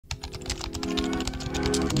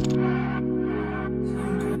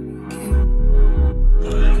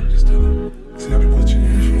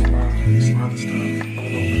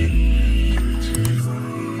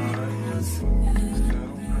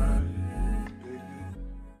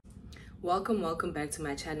Welcome back to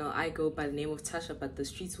my channel. I go by the name of Tasha, but the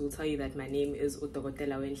streets will tell you that my name is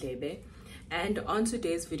Udokotela Wendlebe. And on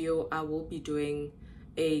today's video, I will be doing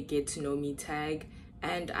a get to know me tag,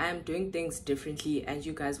 and I am doing things differently, and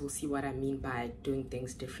you guys will see what I mean by doing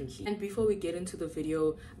things differently. And before we get into the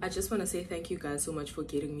video, I just want to say thank you guys so much for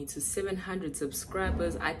getting me to 700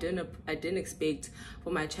 subscribers. I didn't expect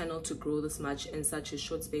for my channel to grow this much in such a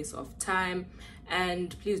short space of time.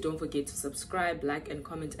 And please don't forget to subscribe, like, and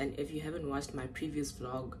comment. And if you haven't watched my previous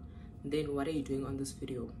vlog, then what are you doing on this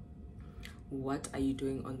video? What are you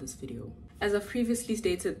doing on this video? As I've previously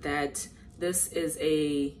stated, that this is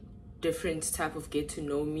a different type of get to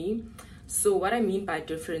know me. So what I mean by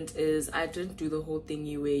different is I didn't do the whole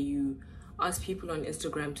thingy where you ask people on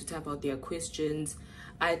Instagram to type out their questions.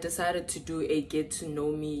 I decided to do a get to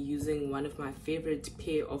know me using one of my favorite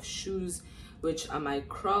pair of shoes, which are my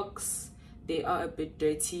Crocs. They are a bit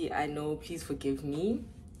dirty, I know, please forgive me.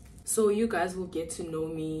 So you guys will get to know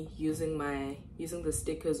me using the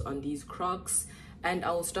stickers on these Crocs. And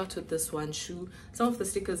I will start with this one shoe. Some of the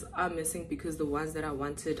stickers are missing because the ones that I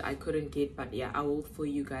wanted I couldn't get, but yeah, I will follow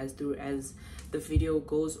you guys through as the video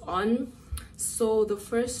goes on. So the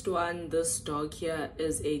first one, this dog here,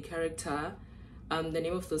 is a character. The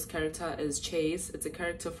name of this character is Chase. It's a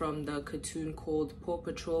character from the cartoon called Paw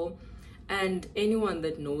Patrol. And anyone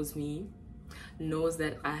that knows me knows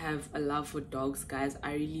that I have a love for dogs, guys.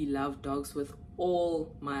 I really love dogs with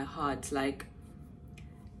all my heart. Like,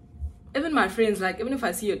 even my friends, like, even if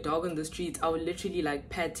I see a dog on the street, I will literally like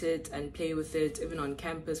pet it and play with it. Even on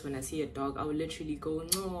campus, when I see a dog, I will literally go,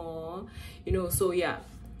 no, you know. So yeah,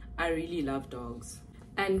 I really love dogs.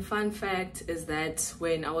 And fun fact is that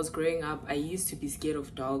when I was growing up, I used to be scared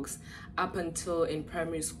of dogs. Up until in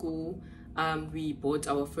primary school, we bought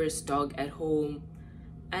our first dog at home,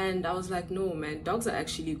 and I was like, no man, dogs are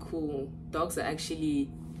actually cool. Dogs are actually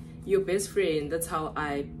your best friend. That's how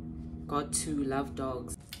I got to love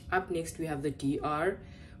dogs. Up next, we have the DR,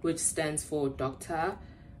 which stands for doctor.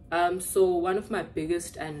 So one of my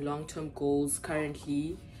biggest and long-term goals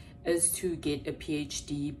currently is to get a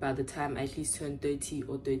PhD by the time I at least turn 30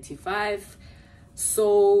 or 35.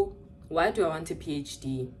 So why do I want a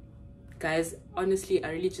PhD? Guys, honestly,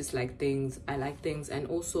 I really just like things. I like things. And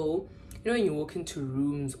also, you know, when you walk into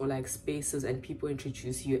rooms or like spaces and people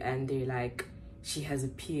introduce you and they're like, she has a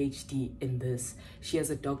PhD in this, she has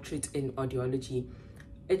a doctorate in audiology.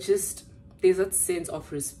 It just, there's that sense of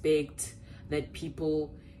respect that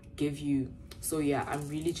people give you. So yeah, I'm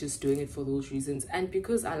really just doing it for those reasons, and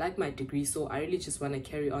because I like my degree, so I really just want to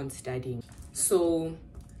carry on studying. So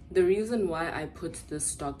the reason why I put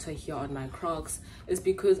this doctor here on my Crocs is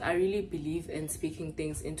because I really believe in speaking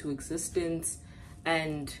things into existence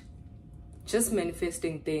and just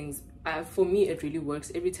manifesting things. For me, it really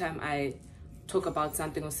works. Every time I talk about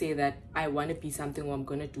something or say that I want to be something or I'm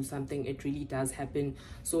gonna do something, it really does happen.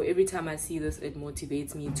 So every time I see this, it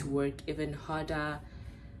motivates me to work even harder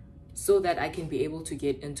so that I can be able to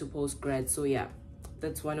get into postgrad. So yeah,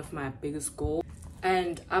 that's one of my biggest goals.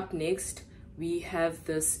 And up next, we have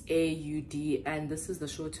this AUD, and this is the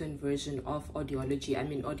shortened version of audiology. I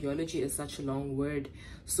mean, audiology is such a long word,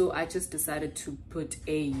 so I just decided to put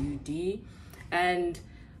AUD. And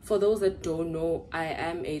for those that don't know, I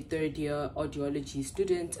am a third-year audiology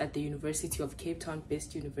student at the University of Cape Town,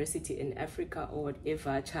 best university in Africa or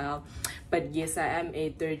whatever, child. But yes, I am a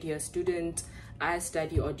third-year student. I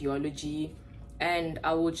study audiology, and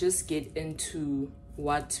I will just get into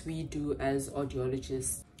what we do as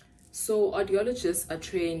audiologists. So audiologists are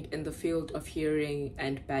trained in the field of hearing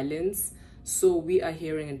and balance. So we are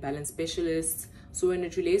hearing and balance specialists. So when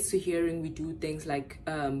it relates to hearing, we do things like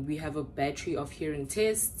we have a battery of hearing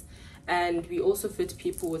tests, and we also fit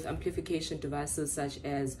people with amplification devices such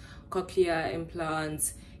as cochlear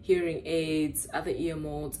implants, hearing aids, other ear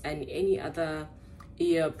molds, and any other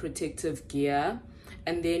ear protective gear.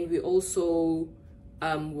 And then we also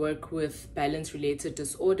work with balance related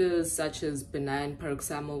disorders such as benign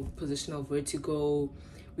paroxysmal positional vertigo.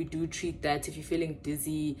 We do treat that. If you're feeling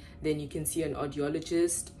dizzy, then you can see an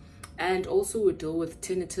audiologist. And also we deal with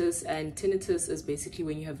tinnitus, and tinnitus is basically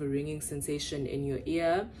when you have a ringing sensation in your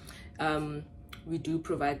ear. We do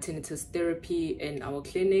provide tinnitus therapy in our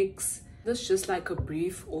clinics. That's just like a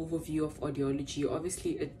brief overview of audiology.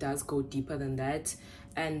 Obviously it does go deeper than that,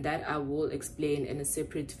 and that I will explain in a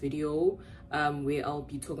separate video where I'll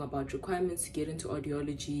be talking about requirements to get into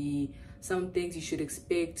audiology, some things you should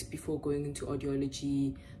expect before going into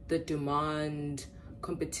audiology, the demand,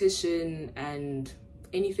 competition, and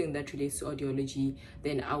anything that relates to audiology,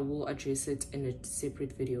 then I will address it in a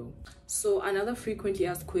separate video. So another frequently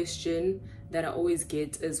asked question that I always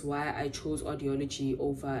get is why I chose audiology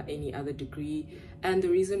over any other degree. And the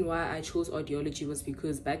reason why I chose audiology was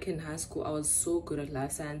because back in high school I was so good at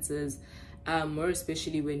life sciences, more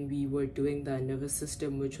especially when we were doing the nervous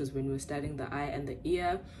system, which was when we were studying the eye and the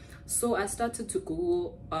ear. So I started to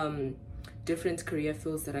Google different career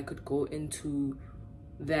fields that I could go into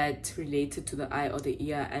that related to the eye or the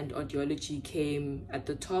ear, and audiology came at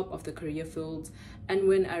the top of the career fields. And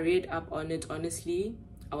when I read up on it, honestly,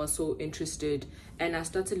 I was so interested, and I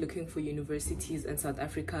started looking for universities in South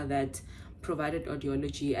Africa that provided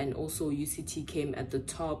audiology, and also UCT came at the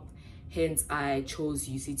top, hence I chose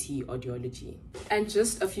UCT audiology. And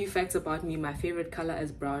just a few facts about me: my favorite color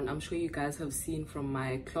is brown. I'm sure you guys have seen from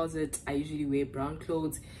my closet, I usually wear brown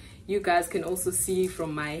clothes. You guys can also see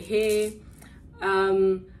from my hair.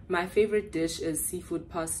 My favorite dish is seafood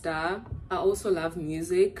pasta. I also love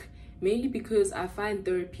music, mainly because I find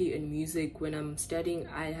therapy in music. When I'm studying,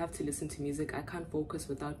 I have to listen to music. I can't focus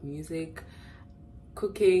without music.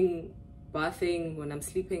 Cooking, bathing, when I'm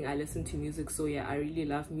sleeping, I listen to music. So yeah, I really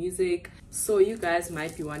love music. So you guys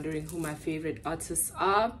might be wondering who my favorite artists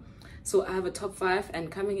are. So I have a top 5,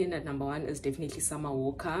 and coming in at number 1 is definitely Summer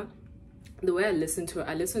Walker. The way I listen to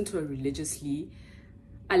her religiously.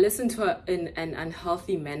 I listen to her in an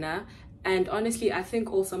unhealthy manner, and honestly, I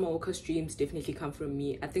think all Summer Walker streams definitely come from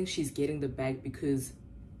me. I think she's getting the bag because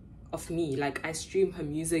of me. Like, I stream her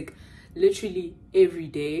music literally every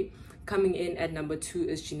day. Coming in at number 2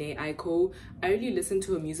 is Jhené Aiko. I really listen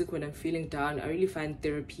to her music when I'm feeling down. I really find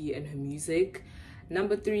therapy in her music.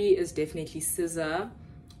 Number 3 is definitely SZA.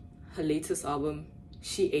 Her latest album,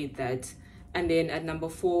 she ate that. And then at number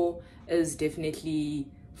 4 is definitely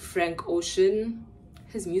Frank Ocean.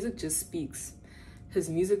 His music just speaks. His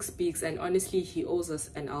music speaks, and honestly, he owes us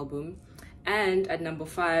an album. And at number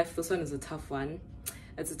 5, this one is a tough one.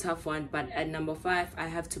 It's a tough one, but at number 5, I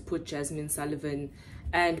have to put Jasmine Sullivan.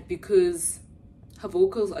 And because her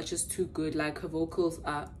vocals are just too good, like, her vocals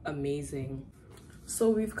are amazing. So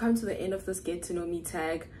we've come to the end of this Get to Know Me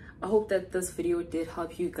tag. I hope that this video did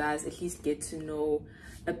help you guys at least get to know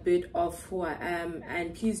a bit of who I am.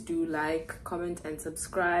 And please do like, comment, and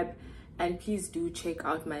subscribe. And please do check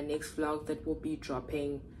out my next vlog that will be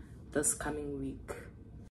dropping this coming week.